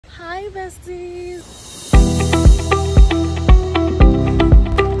Hi besties!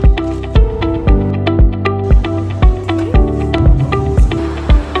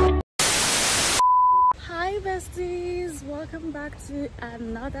 Hi besties! Welcome back to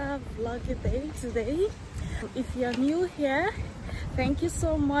another vloggy day today. If you're new here, thank you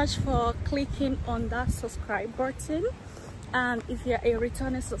so much for clicking on that subscribe button. And if you're a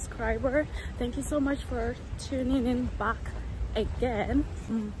returning subscriber, thank you so much for tuning in back again.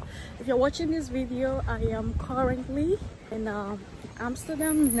 If you're watching this video, I am currently in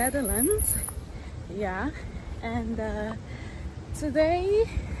Amsterdam, Netherlands. Yeah, and today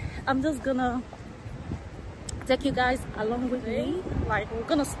I'm just gonna take you guys along with me. Like, we're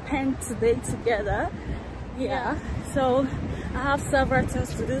gonna spend today together. Yeah, so I have several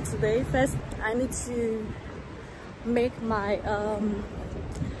things to do today. First, I need to make my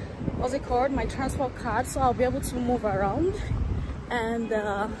what's it called, my transport card, so I'll be able to move around. And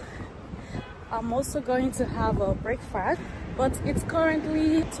I'm also going to have a breakfast, but it's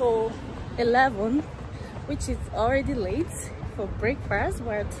currently till 11, which is already late for breakfast,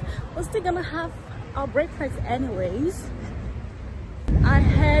 but we're still gonna have our breakfast anyways. I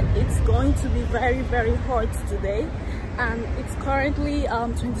heard it's going to be very hot today, and it's currently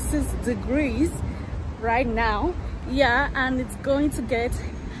 26 degrees right now. Yeah, and it's going to get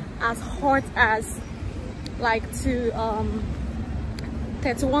as hot as like to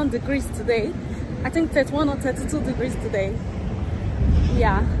 31 degrees today. I think 31 or 32 degrees today.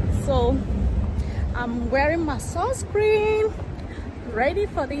 Yeah, so I'm wearing my sunscreen, ready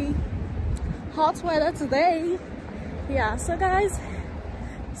for the hot weather today. Yeah, so guys,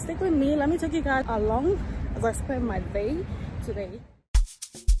 stick with me. Let me take you guys along as I spend my day today.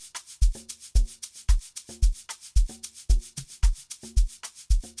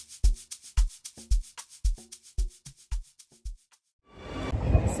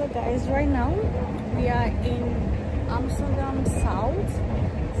 So guys, right now we are in Amsterdam South,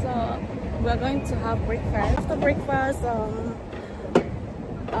 so we're going to have breakfast. After breakfast,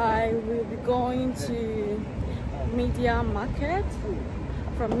 I will be going to Media Market.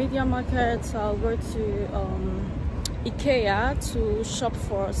 From Media Market, I'll go to IKEA to shop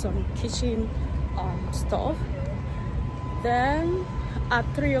for some kitchen stuff. Then at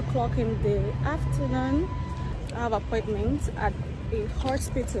 3 o'clock in the afternoon, I have appointments at a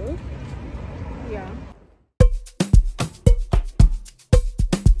hospital. Yeah.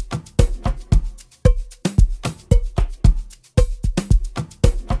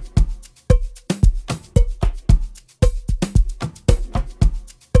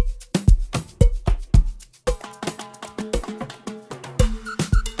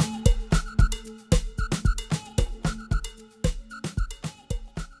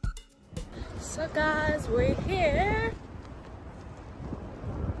 So guys, we're here.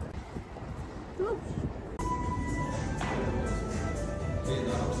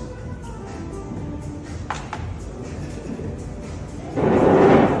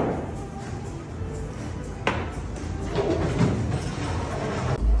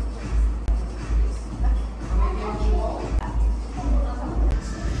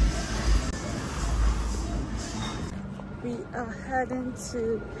 We are heading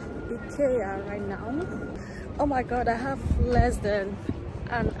to IKEA right now. Oh my god, I have less than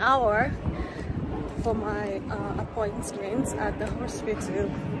an hour for my appointment at the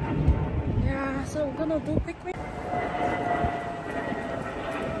hospital. Yeah, so we're gonna do quick.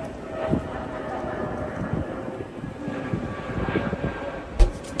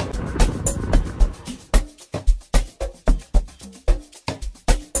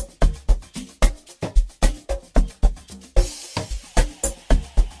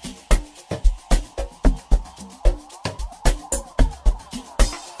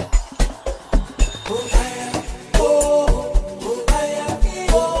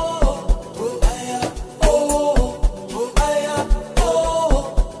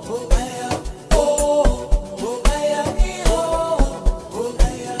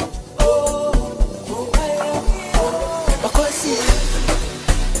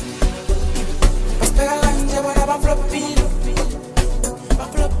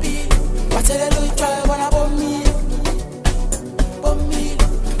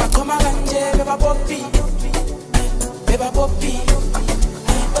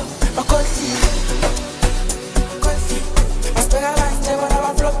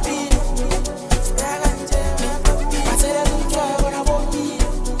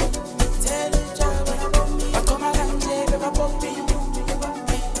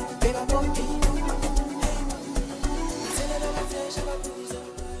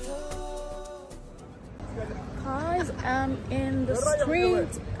 Guys, I'm in the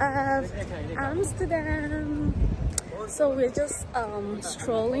street at Amsterdam. So we're just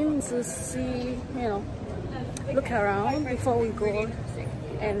strolling to see, you know, look around before we go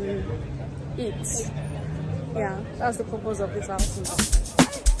and eat. Yeah, that's the purpose of this outing.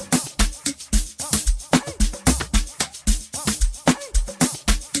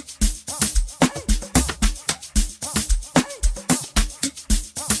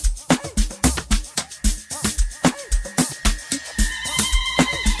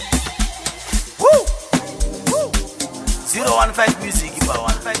 Music, if I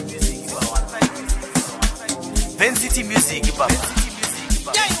want 5 music, if I want 5 music, Density music, if I want.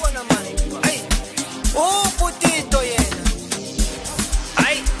 Yeah, you wanna money. Ay, oh, putito yena.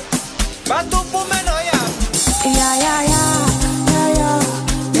 Ay, bato pumeno ya. Yeah, yeah, yeah, yeah, yeah,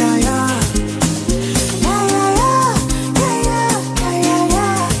 yeah, yeah.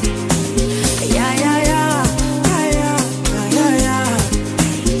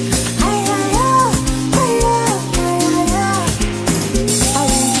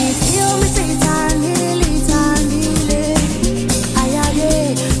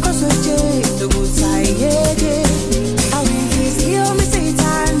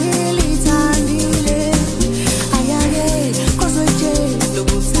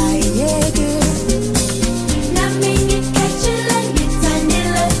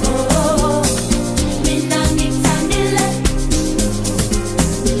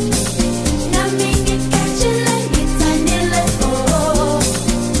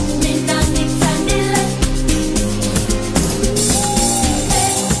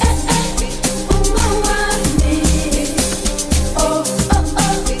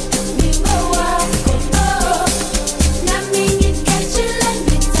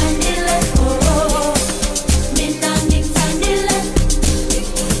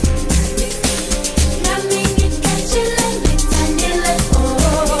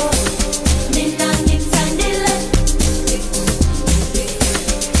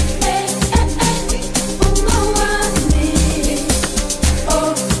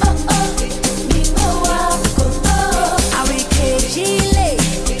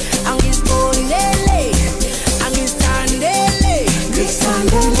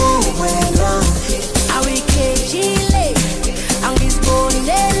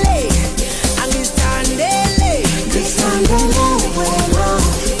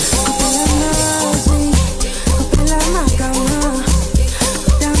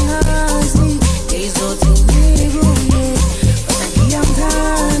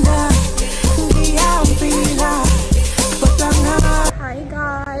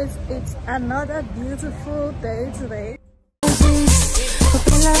 Another beautiful day today.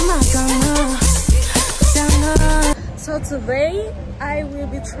 So today I will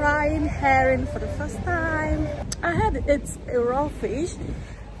be trying herring for the first time. I heard it's a raw fish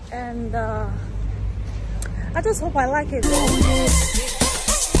and I just hope I like it.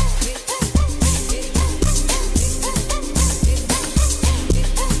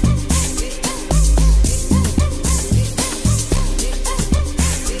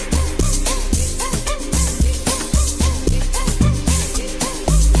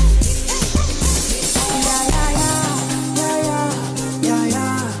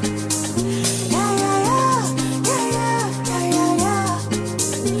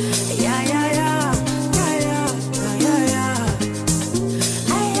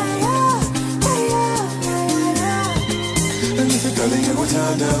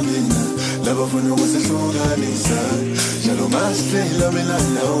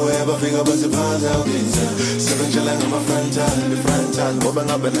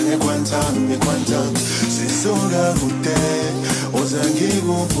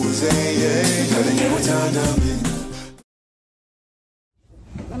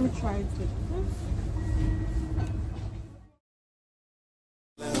 Let me try it.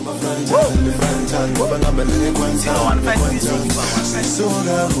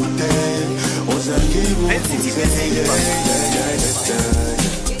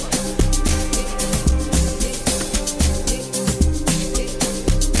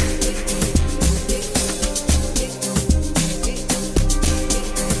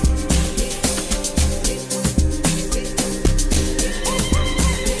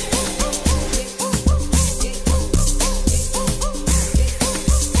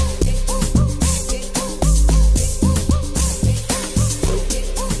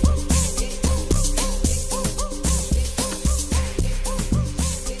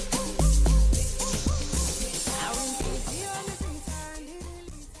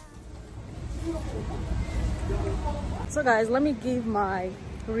 So guys, let me give my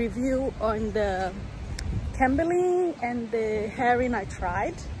review on the campbelling and the herring I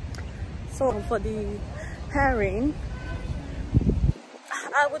tried. So for the herring,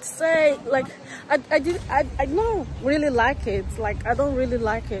 I would say like I don't really like it. Like I don't really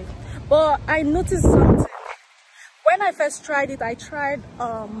like it, but I noticed something. When I first tried it, I tried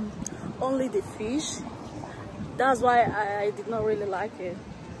only the fish. That's why I did not really like it.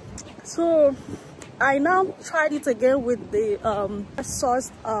 So I now tried it again with the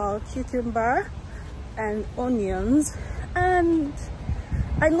sauced cucumber and onions, and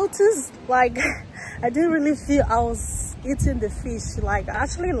I noticed like I didn't really feel I was eating the fish. Like I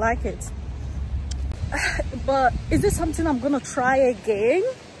actually like it. But is this something I'm gonna try again?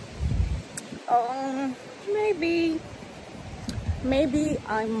 Maybe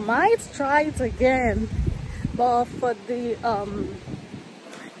I might try it again. But for the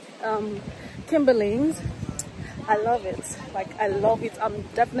kimberlings, I love it. Like I love it.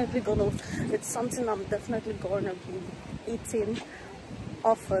 It's something I'm definitely gonna be eating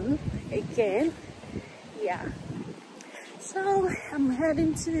often again. Yeah, so I'm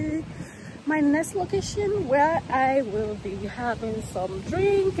heading to my next location where I will be having some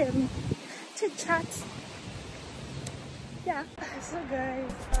drink and chit chat. Yeah, so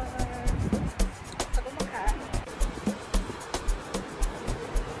guys,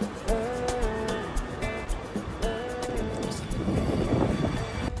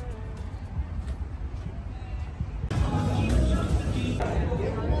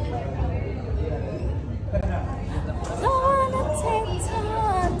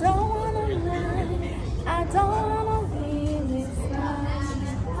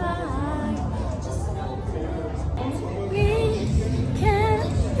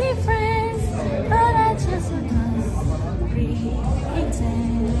 pretend